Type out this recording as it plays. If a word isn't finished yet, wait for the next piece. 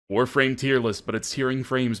Warframe tier list, but it's tiering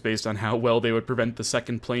frames based on how well they would prevent the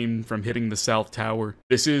second plane from hitting the south tower.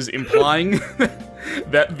 This is implying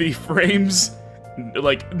that the frames,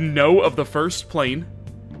 like, know of the first plane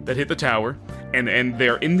that hit the tower, and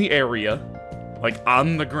they're in the area, like,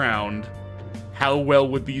 on the ground. How well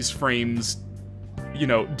would these frames, you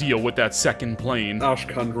know, deal with that second plane? Ash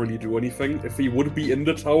can't really do anything. If he would be in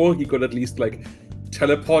the tower, he could at least, like,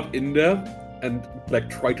 teleport in there and, like,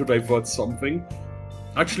 try to divert something.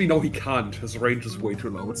 Actually, no, he can't. His range is way too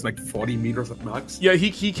low. It's like 40 meters at max. Yeah,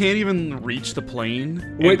 he can't even reach the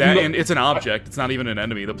plane. Wait, and it's an object. It's not even an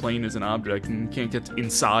enemy. The plane is an object, and you can't get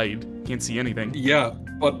inside. Can't see anything. Yeah,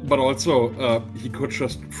 but also, he could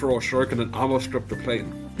just throw a shuriken and armor strip the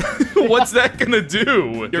plane. What's that gonna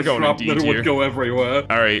do? You're going in D tier. It tier. would go everywhere.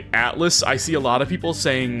 All right, Atlas. I see a lot of people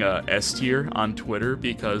saying S tier on Twitter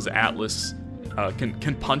because Atlas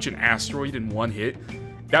can punch an asteroid in one hit.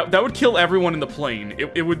 That would kill everyone in the plane.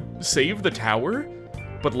 It would save the tower,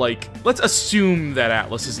 but, like, let's assume that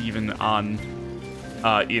Atlas is even on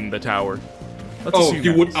in the tower. Let's assume he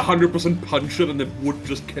would 100% punch it, and it would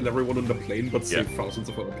just kill everyone in the plane, but save thousands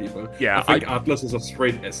of other people. Yeah, I think Atlas is a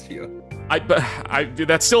straight S tier.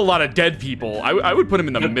 That's still a lot of dead people. I would put him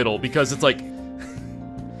in the middle because it's like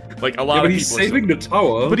a lot of people. He's saving the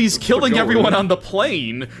tower. But he's killing everyone on the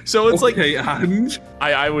plane, so it's okay, and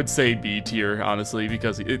I would say B tier, honestly,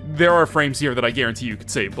 because there are frames here that I guarantee you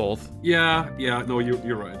could save both. Yeah, no,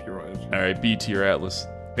 you're right. All right, B tier Atlas.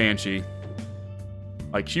 Banshee.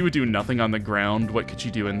 Like, she would do nothing on the ground. What could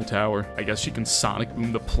she do in the tower? I guess she can sonic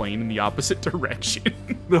boom the plane in the opposite direction.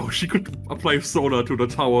 No, she could apply sonar to the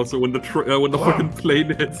tower, so when the fucking plane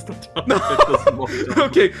hits the tower, it doesn't work.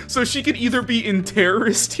 Okay, so she could either be in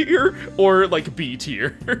terrorist tier or, like, B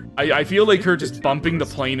tier. I feel like her just bumping the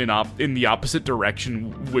plane in the opposite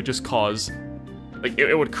direction would just cause, like,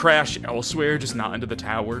 it would crash elsewhere, just not into the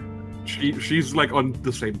tower. She's like on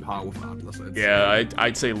the same par with Atlas.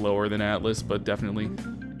 I'd say lower than Atlas, but definitely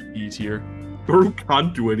E tier. Guru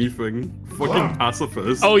can't do anything. Fucking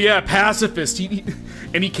pacifist. Oh yeah, pacifist.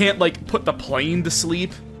 And he can't, like, put the plane to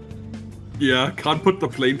sleep. Yeah, can't put the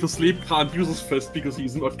plane to sleep. Can't use his fist because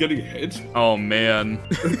he's not getting hit. Oh man.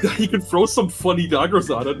 He can throw some funny daggers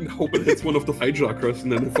at it and hope it hits one of the hijackers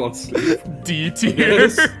and then it falls asleep. D tier.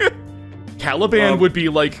 Yes. Caliban would be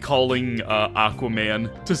like calling Aquaman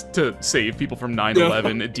to save people from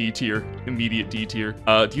 9/11. D tier, immediate D tier.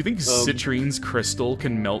 Do you think Citrine's crystal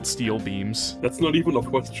can melt steel beams? That's not even a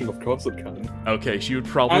question. Of course it can. Okay, she would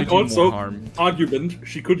probably do also, more harm. Argument: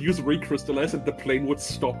 she could use recrystallize and the plane would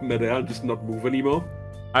stop midair and just not move anymore.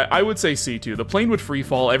 I would say C2. The plane would free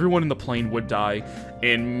fall, everyone in the plane would die,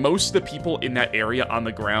 and most of the people in that area on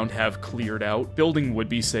the ground have cleared out. Building would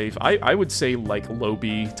be safe. I would say, like, low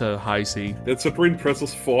B to high C. Then Citrine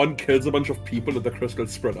presses 4 and kills a bunch of people and the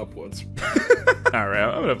crystals spread upwards. Alright,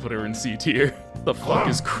 I'm gonna put her in C tier. What the fuck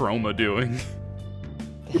is Chroma doing?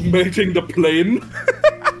 Making the plane.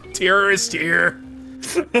 Terrorist tier.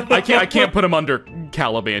 I can't put him under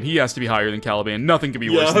Caliban. He has to be higher than Caliban. Nothing can be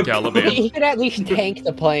worse than Caliban. He could at least tank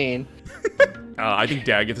the plane. I think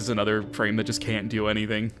Daggett is another frame that just can't do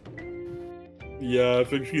anything. Yeah, I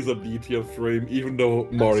think she's a D tier frame, even though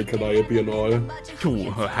Mari Calliope and all. Ooh,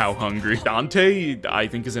 how hungry. Dante, I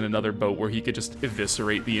think, is in another boat where he could just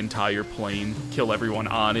eviscerate the entire plane, kill everyone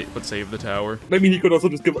on it, but save the tower. I mean, he could also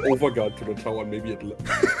just give overguard to the tower and maybe it...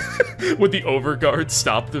 Would the overguard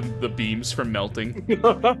stop the beams from melting? You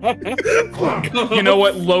know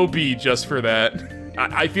what? Low B just for that.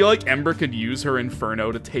 I feel like Ember could use her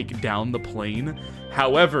Inferno to take down the plane.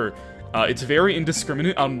 However, it's very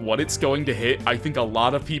indiscriminate on what it's going to hit. I think a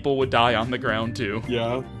lot of people would die on the ground, too.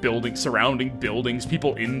 Yeah. Surrounding buildings,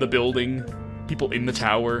 people in the building, people in the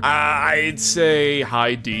tower. I'd say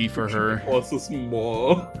high D for her. Causes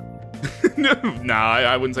more. Nah,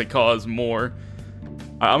 I wouldn't say cause more.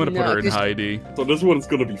 I'm gonna put her in high D. So this one's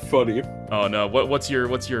gonna be funny. Oh no, what's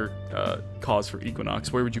your cause for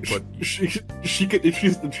Equinox? Where would you put? She's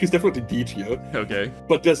definitely D tier. Okay.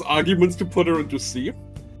 But there's arguments to put her into C.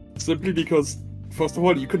 Simply because, first of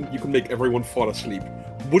all, you can make everyone fall asleep.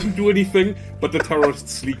 Wouldn't do anything, but the terrorist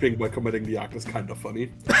sleeping while committing the act is kind of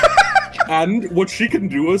funny. And what she can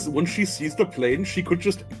do is, when she sees the plane, she could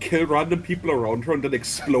just kill random people around her and then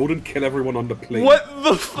explode and kill everyone on the plane. What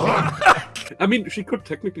the fuck? I mean, she could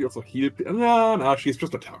technically also heal. Nah, she's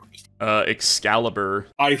just a terrorist. Excalibur.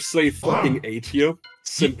 I say fucking A tier.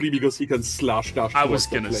 Simply because he can slash dash. I was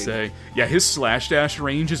gonna say, yeah, his slash dash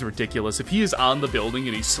range is ridiculous. If he is on the building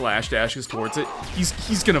and he slash dashes towards it,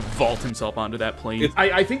 he's gonna vault himself onto that plane.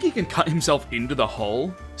 I think he can cut himself into the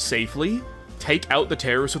hull safely, take out the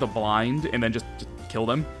terrorists with a blind, and then just kill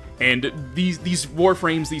them. And these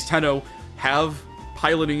Warframes, these Tenno, have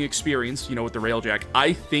piloting experience, you know, with the railjack.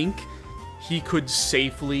 I think he could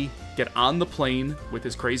safely get on the plane with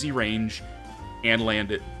his crazy range and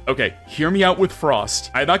land it. Okay, hear me out with Frost.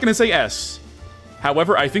 I'm not gonna say S.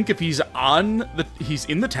 However, I think if he's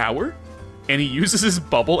in the tower and he uses his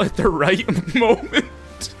bubble at the right moment,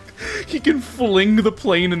 he can fling the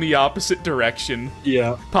plane in the opposite direction.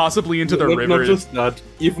 Yeah. Possibly into the river. Not just that,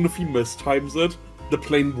 even if he mistimes it, the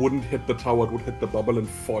plane wouldn't hit the tower, it would hit the bubble and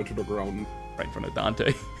fall to the ground. Right in front of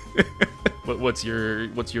Dante. What's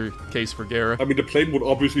your case for Gara? I mean, the plane would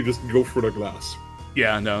obviously just go through the glass.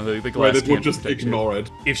 Yeah, no, the glass Right, it would can't just protect ignore it.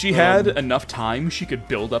 If she had enough time, she could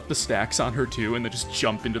build up the stacks on her too, and then just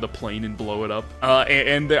jump into the plane and blow it up.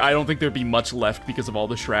 And I don't think there'd be much left because of all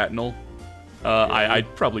the shrapnel. I'd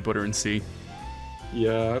probably put her in C.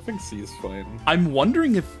 Yeah, I think C is fine. I'm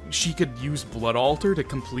wondering if she could use Blood Altar to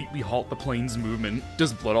completely halt the plane's movement.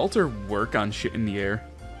 Does Blood Altar work on shit in the air?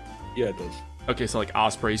 Yeah, it does. Okay, so like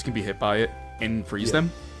Ospreys can be hit by it and freeze them?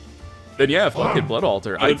 Then yeah, fuck it, Blood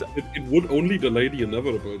Altar. It would only delay the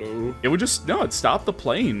inevitable, though. It would just, no, it'd stop the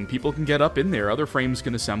plane. People can get up in there. Other frames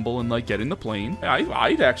can assemble and, like, get in the plane.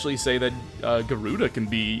 I'd actually say that Garuda can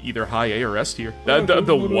be either high A or S tier.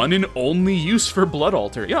 The one and only use for Blood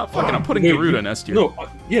Altar. Yeah, fucking, I'm putting Garuda in S tier. No,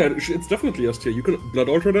 yeah, it's definitely S tier. You can Blood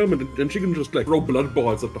Altar them, and then she can just, like, throw blood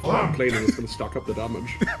balls at the fucking plane, and it's gonna stack up the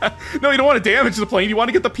damage. No, you don't want to damage the plane. You want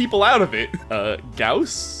to get the people out of it.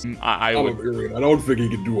 Gauss? I don't think he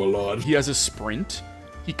can do a lot. He has a sprint.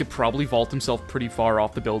 He could probably vault himself pretty far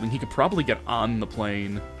off the building. He could probably get on the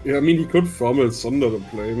plane. Yeah, I mean, he could fummel under the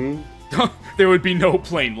plane. There would be no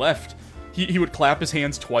plane left. He would clap his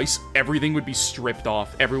hands twice. Everything would be stripped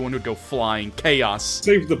off. Everyone would go flying. Chaos.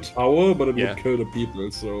 Save the tower, but it would kill the people,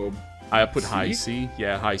 so... I put high C.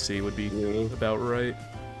 Yeah, high C would be about right.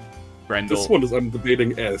 Grendel. This one is, I'm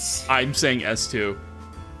debating S. I'm saying S too.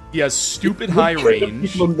 He has stupid high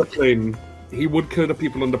range. People on the plane. He would kill the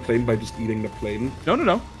people on the plane by just eating the plane.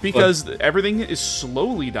 No. Because everything is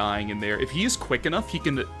slowly dying in there. If he is quick enough, he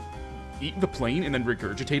can eat the plane and then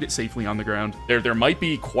regurgitate it safely on the ground. There might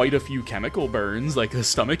be quite a few chemical burns, like the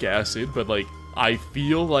stomach acid, but like, I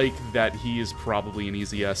feel like that he is probably an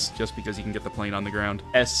easy S, just because he can get the plane on the ground.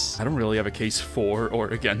 S. I don't really have a case for or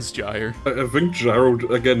against Gyre. I think Gyre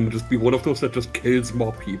would, again, just be one of those that just kills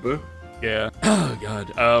more people. Yeah. Oh,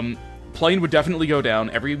 God. Plane would definitely go down.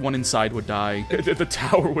 Everyone inside would die. The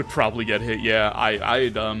tower would probably get hit. Yeah,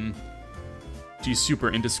 she's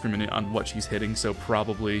super indiscriminate on what she's hitting, so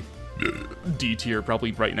probably D tier,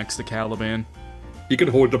 probably right next to Caliban. He can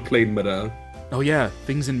hold the plane midair. Oh yeah,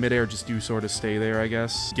 things in midair just do sort of stay there, I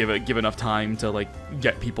guess. Give enough time to, like,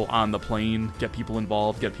 get people on the plane, get people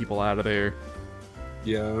involved, get people out of there.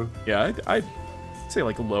 Yeah. Yeah, I'd say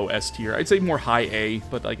like a low S tier. I'd say more high A,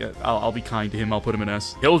 but like I'll be kind to him. I'll put him in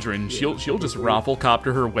S. Hildren, she'll just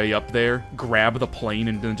rafflecopter her way up there, grab the plane,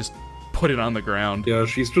 and then just put it on the ground. Yeah,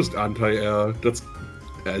 she's just anti-air. That's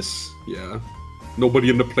S. Yeah. Nobody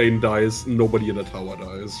in the plane dies. Nobody in the tower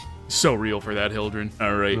dies. So real for that, Hildren.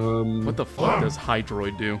 All right. What the fuck does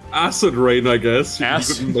Hydroid do? Acid rain, I guess.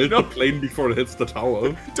 Acid? You could melt the plane before it hits the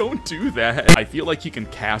tower. Don't do that. I feel like he can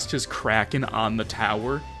cast his Kraken on the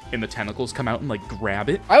tower, and the tentacles come out and, like, grab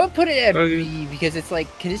it. I would put it at B, because it's like,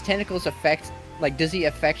 can his tentacles affect, like, does he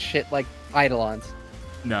affect shit like Eidolons?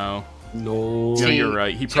 No. No. No, you're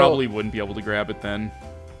right. He probably wouldn't be able to grab it then.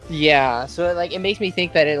 Yeah, so, like, it makes me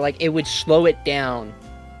think that it would slow it down,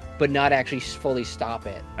 but not actually fully stop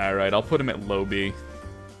it. Alright, I'll put him at low B.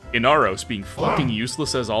 Inaros being fucking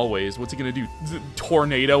useless as always. What's he gonna do?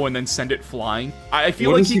 Tornado and then send it flying? I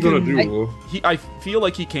feel like he can. I feel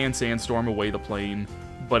like he can sandstorm away the plane,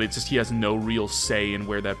 but it's just he has no real say in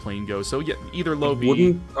where that plane goes. So yeah, either low B.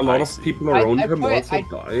 Wouldn't a lot of people around him also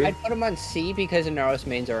die? I'd put him on C because Inaros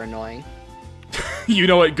mains are annoying. You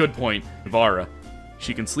know what? Good point. Vara.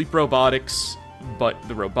 She can sleep robotics, but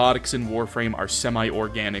the robotics in Warframe are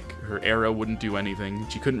semi-organic. Her arrow wouldn't do anything.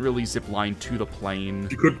 She couldn't really zipline to the plane.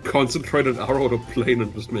 You could concentrate an arrow on a plane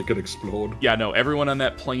and just make it explode. Yeah, no, everyone on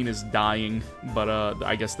that plane is dying, but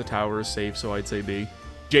I guess the tower is safe, so I'd say B.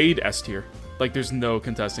 Jade, S tier. Like, there's no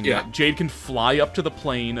contesting that. Jade can fly up to the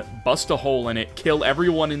plane, bust a hole in it, kill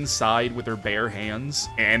everyone inside with her bare hands,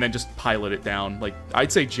 and then just pilot it down. Like,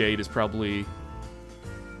 I'd say Jade is probably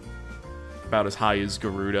about as high as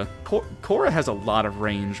Garuda. Korra has a lot of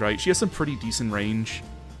range, right? She has some pretty decent range.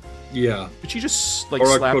 Yeah. But she just, like,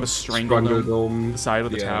 slap a Strangledome to the side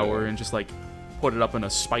of the tower and just, like, put it up in a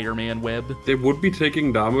Spider-Man web. They would be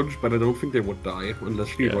taking damage, but I don't think they would die unless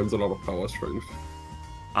she runs a lot of power strength.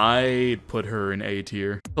 I'd put her in A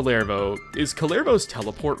tier. Kalervo. Is Kalervo's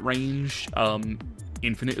teleport range,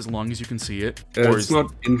 infinite as long as you can see it? It's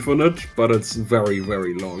not infinite, but it's very,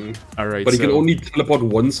 very long. Alright, But he can only teleport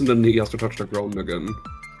once, and then he has to touch the ground again.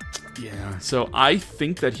 Yeah, so I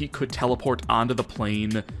think that he could teleport onto the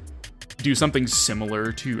plane, do something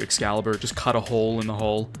similar to Excalibur, just cut a hole in the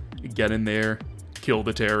hull, get in there, kill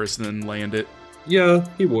the terrorist, and then land it. Yeah,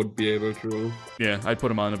 he would be able to. Yeah, I'd put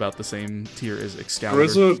him on about the same tier as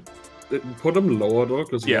Excalibur. Put him lower though,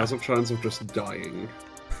 because he has a chance of just dying.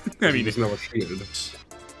 I mean, he's never shielded.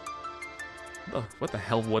 Oh, what the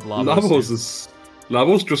hell would Lavos do?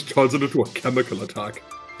 Lavos just turns it into a chemical attack.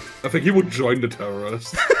 I think he would join the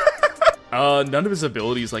terrorists. None of his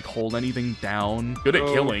abilities like hold anything down. Good at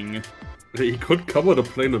killing. He could cover the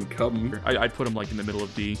plane and come. I'd put him like in the middle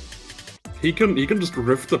of D. He can just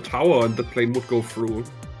rift the tower and the plane would go through.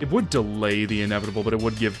 It would delay the inevitable, but it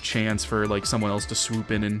would give chance for like someone else to swoop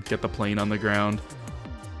in and get the plane on the ground.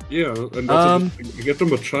 Yeah, and that's you get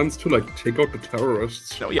them a chance to like take out the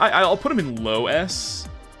terrorists. No, yeah, I'll put him in low S,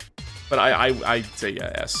 but I'd say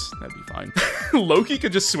yeah S. That'd be fine. Loki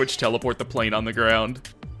could just switch teleport the plane on the ground.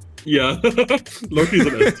 Yeah, Loki's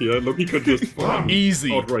an S tier. Loki could just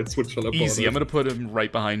easy outright switch teleport. Easy. I'm gonna put him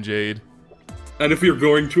right behind Jade. And if you're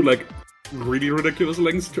going to like really ridiculous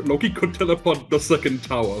lengths, Loki could teleport the second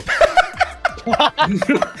tower.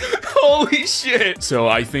 Holy shit! So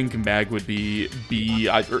I think Mag would be B,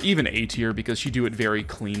 or even A tier, because she'd do it very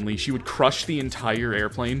cleanly. She would crush the entire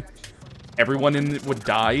airplane. Everyone in it would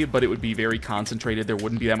die, but it would be very concentrated. There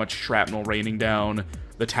wouldn't be that much shrapnel raining down.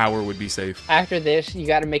 The tower would be safe. After this, you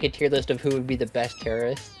gotta make a tier list of who would be the best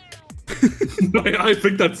terrorist. I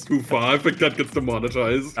think that's too far. I think that gets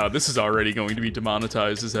demonetized. This is already going to be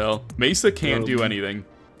demonetized as hell. Mesa can't do anything.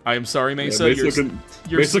 I am sorry, Mesa. Yeah,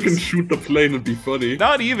 Mesa can shoot the plane and be funny.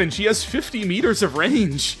 Not even. She has 50 meters of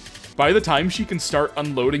range. By the time she can start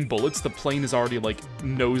unloading bullets, the plane is already, like,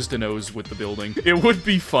 nose to nose with the building. It would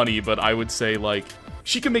be funny, but I would say, like,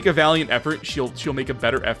 she can make a valiant effort. She'll make a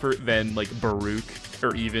better effort than, like, Baruch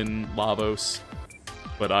or even Lavos.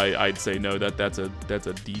 But I'd say no, that's a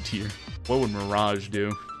D tier. What would Mirage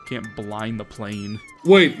do? Can't blind the plane.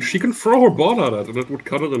 Wait, she can throw her ball at it and it would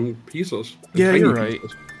cut it in pieces. Yeah, you're right.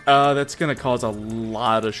 That's gonna cause a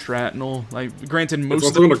lot of shrapnel. Like, granted, most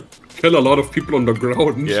it's also gonna kill a lot of people on the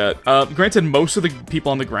ground. Yeah. Granted, most of the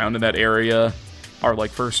people on the ground in that area are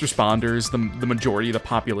like first responders. The majority of the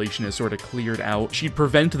population is sort of cleared out. She'd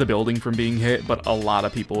prevent the building from being hit, but a lot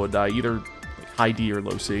of people would die, either like high D or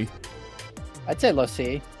low C. I'd say low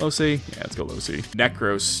C. Low C? Yeah, let's go low C.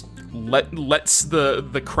 Necros lets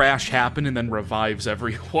the crash happen and then revives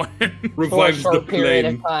everyone. Revives the period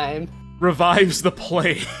of plane. time. Revives the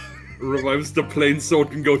plane. Revives the plane so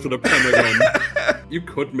it can go to the Pentagon. You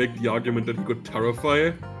could make the argument that he could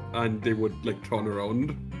terrify, and they would like turn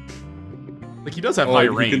around. Like, he does have high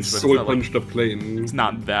range, he can but soul punch the plane. It's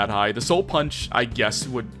not that high. The soul punch, I guess,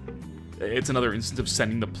 would. It's another instance of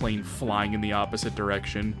sending the plane flying in the opposite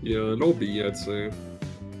direction. Yeah, low B, I'd say.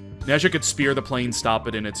 Nazha could spear the plane, stop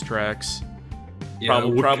it in its tracks. Yeah, it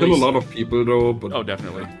would kill a lot of people though. But oh,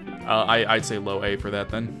 definitely. I'd say low A for that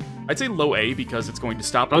then. I'd say low A because it's going to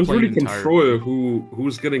stop the plane really control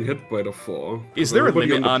who's getting hit by the fall. Is there a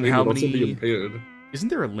limit on how many? Impaled. Isn't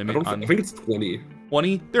there a limit on? I think it's 20.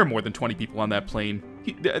 20? There are more than 20 people on that plane.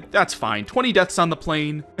 That's fine. 20 deaths on the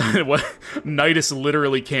plane. What? Nidus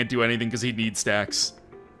literally can't do anything because he needs stacks.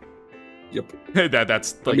 Yep.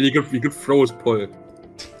 That's like. I mean, you could throw his pull.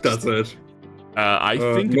 That's it. I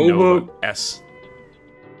think Nova S.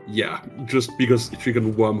 Yeah, just because she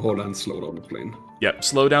can wormhole and slow down the plane. Yep,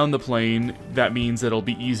 slow down the plane. That means it'll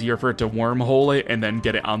be easier for it to wormhole it and then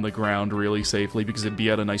get it on the ground really safely because it'd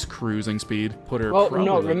be at a nice cruising speed. Put her. Well,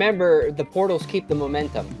 no, remember the portals keep the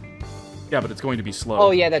momentum. Yeah, but it's going to be slow.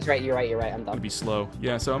 Oh yeah, that's right. You're right. I'm done. It'll be slow.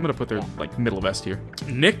 Yeah, so I'm gonna put her like middle of S tier.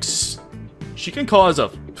 Nyx, she can cause a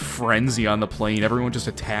frenzy on the plane. Everyone just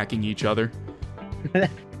attacking each other.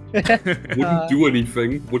 Wouldn't do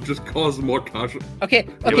anything. Would just cause more caution. Okay,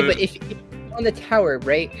 but if on the tower,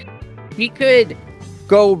 right? He could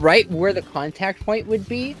go right where the contact point would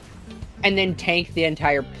be, and then tank the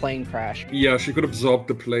entire plane crash. Yeah, she could absorb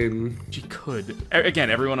the plane. She could.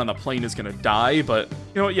 Again, everyone on the plane is gonna die, but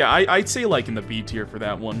you know, yeah, I'd say like in the B tier for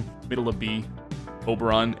that one, middle of B.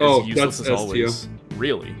 Oberon is useless as always.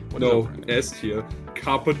 Really? No, S tier.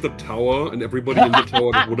 Carpet the tower, and everybody in the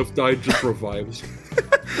tower that would have died just revives.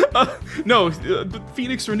 No, the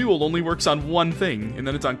Phoenix Renewal only works on one thing, and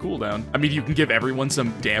then it's on cooldown. I mean, you can give everyone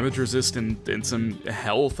some damage resist and some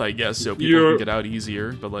health, I guess, so people can get out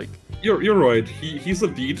easier, but like... You're right. He's a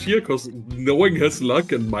D tier, because knowing his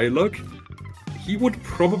luck and my luck, He would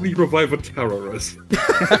probably revive a terrorist.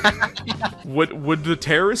 Would the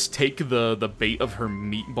terrorist take the bait of her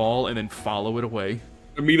meatball and then follow it away?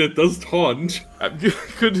 I mean, it does taunt.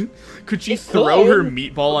 Could she throw her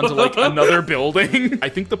meatball onto like another building? I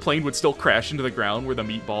think the plane would still crash into the ground where the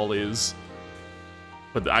meatball is.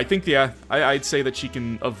 But I think, yeah, I'd say that she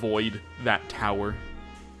can avoid that tower.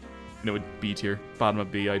 And it would B tier. Bottom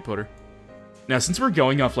of B, I'd put her. Now, since we're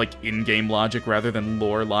going off, like, in-game logic rather than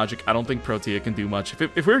lore logic, I don't think Protea can do much.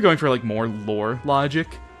 If we were going for, like, more lore logic,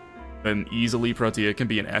 then easily Protea can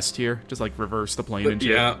be an S tier. Just, like, reverse the plane and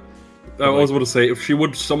shit. Yeah. I was about to say, if she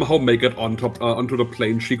would somehow make it on top, onto the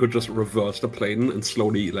plane, she could just reverse the plane and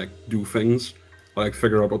slowly, like, do things. Like,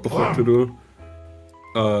 figure out what the fuck to do.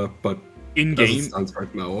 But... In-game,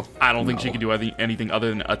 right now, I don't think she can do anything other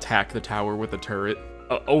than attack the tower with a turret.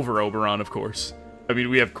 Over Oberon, of course. I mean,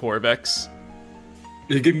 we have Corvex.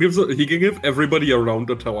 He can give everybody around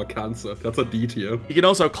the tower cancer. That's a D tier. He can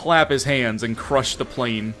also clap his hands and crush the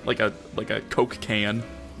plane like a Coke can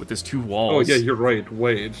with his two walls. Oh yeah, you're right.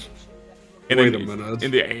 Wait a minute.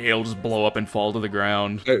 And the A will just blow up and fall to the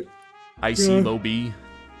ground. I see low B.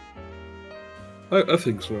 I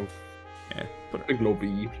think so. Yeah, I think low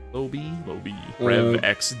B. Low B, low B. Rev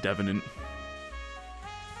X Devenant.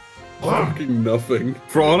 Fucking nothing.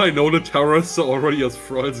 For all I know, the terrorists are already as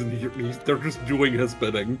frauds, and they're just doing his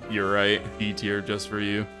bidding. You're right. D tier just for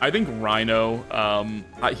you. I think Rhino,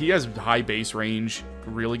 he has high base range,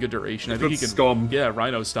 really good duration. I think he can stomp. Yeah,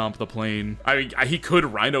 Rhino stomp the plane. I mean, he could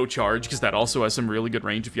Rhino charge, because that also has some really good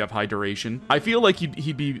range if you have high duration. I feel like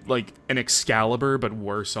he'd be like an Excalibur, but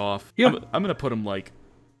worse off. Yeah. I'm gonna put him like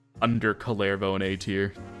under Kalervo in A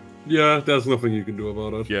tier. Yeah, there's nothing you can do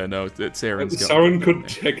about it. Yeah, no, Saren's Saren could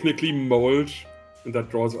technically mold, and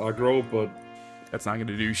that draws aggro, but... That's not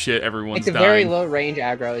gonna do shit, everyone's It's a dying. very low range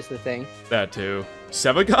aggro is the thing. That too.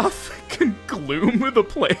 Sevagoth can gloom with a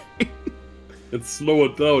plane. Let's slow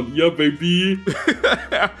it down. Yeah, baby!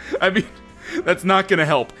 I mean, that's not gonna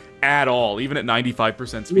help at all. Even at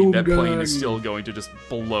 95% speed, that plane is still going to just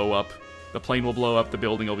blow up. The plane will blow up, the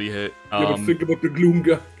building will be hit. Yeah, but think about the Gloom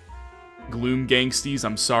Gang. Gloom Gangsties,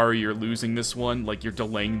 I'm sorry you're losing this one. Like, you're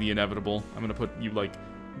delaying the inevitable. I'm gonna put you, like,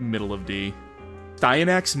 middle of D.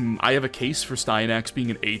 Styanax, I have a case for Styanax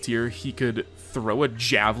being an A tier. He could throw a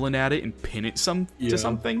javelin at it and pin it to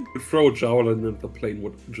something. Throw a javelin and the plane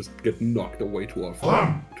would just get knocked away to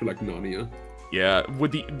like Narnia. Yeah,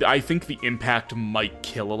 I think the impact might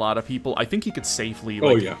kill a lot of people. I think he could safely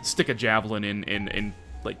stick a javelin in and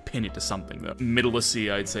like pin it to something though. Middle of C,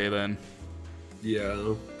 I'd say then.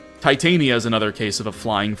 Yeah. Titania is another case of a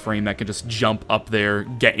flying frame that can just jump up there,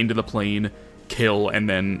 get into the plane, kill, and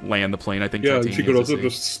then land the plane. I think Titania she could also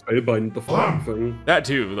just spellbind the flying thing. That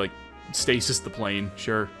too, like stasis the plane,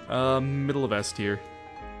 sure. Middle of S tier.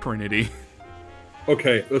 Trinity.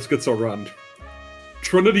 Okay, let's get so around.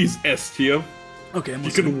 Trinity's S tier. Okay,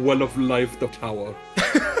 you can well of life the tower.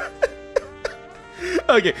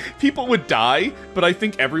 Okay, people would die, but I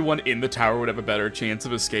think everyone in the tower would have a better chance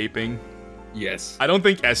of escaping. Yes. I don't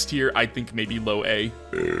think S tier, I think maybe low A.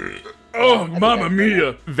 Oh, mamma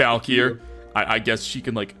mia! Valkyr. I guess she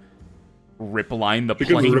can, like, rip-line the plane.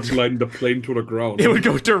 She can rip-line the plane to the ground. It would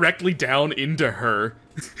go directly down into her.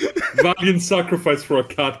 Valiant sacrifice for a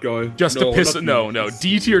cat guy. Just to piss... No.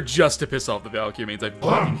 D tier just to piss off the Valkyr means I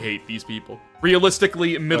fucking hate these people.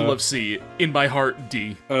 Realistically, middle of C. In my heart,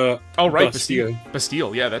 D. Oh, right, Bastille.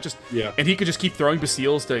 Bastille, yeah, that just... Yeah. And he could just keep throwing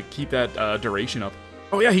Bastilles to keep that duration up.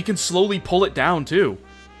 Oh, yeah, he can slowly pull it down, too.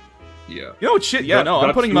 Yeah. You know what, shit, yeah,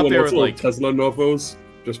 I'm putting him up there with, like... Tesla Novos.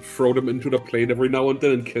 Just throw them into the plane every now and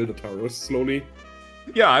then and kill the terrorists slowly.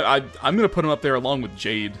 Yeah, I'm gonna put him up there along with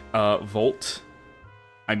Jade. Volt.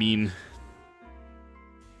 I mean...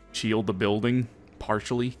 Shield the building,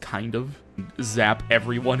 partially, kind of. Zap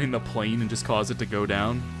everyone in the plane and just cause it to go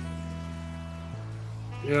down.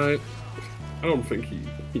 Yeah, I don't think he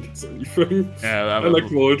does anything. Yeah, I like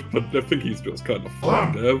Volt, but I think he's just kind of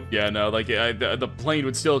fun. Yeah, no, like, the plane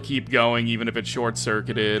would still keep going even if it's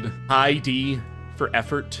short-circuited. High D for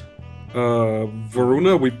effort.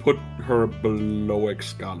 Varuna, we put her below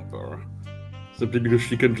Excalibur. Simply because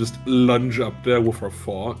she can just lunge up there with her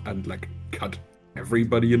 4 and, like, cut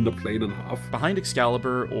everybody in the plane in half. Behind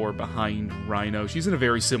Excalibur or behind Rhino, she's in a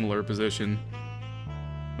very similar position.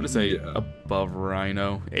 I'm gonna say above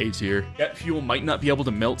Rhino, A tier. Jet Fuel might not be able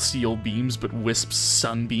to melt steel beams, but Wisp's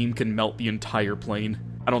Sunbeam can melt the entire plane.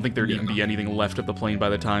 I don't think there'd even be anything left of the plane by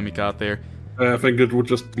the time it got there. I think it would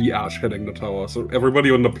just be Ash hitting the tower, so everybody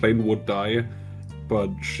on the plane would die, but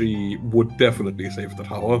she would definitely save the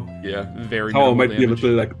tower. Yeah, very tower might damage. be a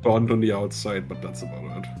little, like, burnt on the outside, but that's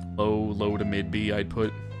about it. Low to mid B, I'd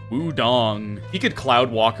put. Wudong. He could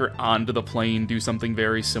Cloud Walker onto the plane, do something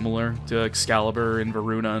very similar to Excalibur and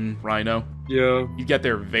Varuna and Rhino. Yeah. He'd get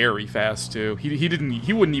there very fast too. He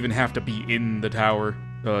wouldn't even have to be in the tower.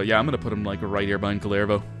 Yeah, I'm gonna put him like right here behind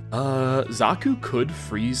Kalervo. Zaku could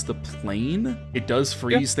freeze the plane. It does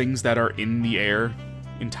freeze things that are in the air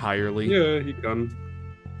entirely. Yeah, he can.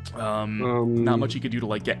 Not much he could do to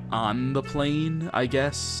like get on the plane, I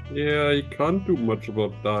guess. Yeah, he can't do much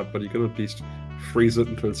about that, but he can at least freeze it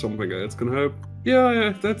until something else can help.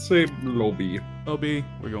 Yeah, let's say low B. Low B?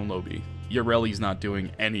 We're going low B. Yoreli's not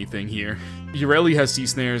doing anything here. Yoreli has sea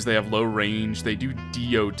snares, they have low range, they do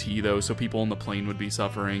DOT though, so people on the plane would be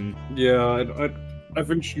suffering. Yeah, I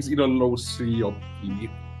think she's either low C or B.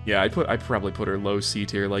 Yeah, I'd probably put her low C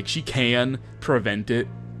tier. Like, she can prevent it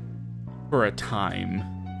for a time.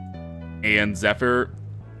 And Zephyr,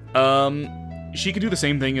 she could do the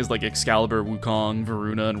same thing as, like, Excalibur, Wukong,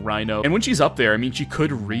 Varuna, and Rhino. And when she's up there, I mean, she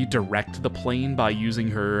could redirect the plane by using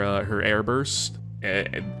her air burst.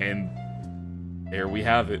 And there we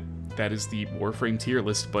have it. That is the Warframe tier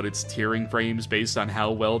list, but it's tiering frames based on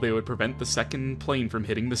how well they would prevent the second plane from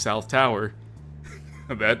hitting the South Tower.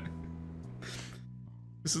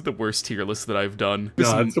 This is the worst tier list that I've done.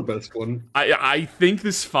 Yeah, it's the best one. I think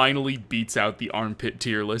this finally beats out the armpit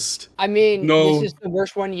tier list. I mean, No. This is the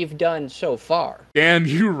worst one you've done so far. Damn,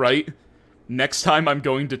 you right. Next time I'm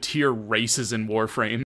going to tier races in Warframe.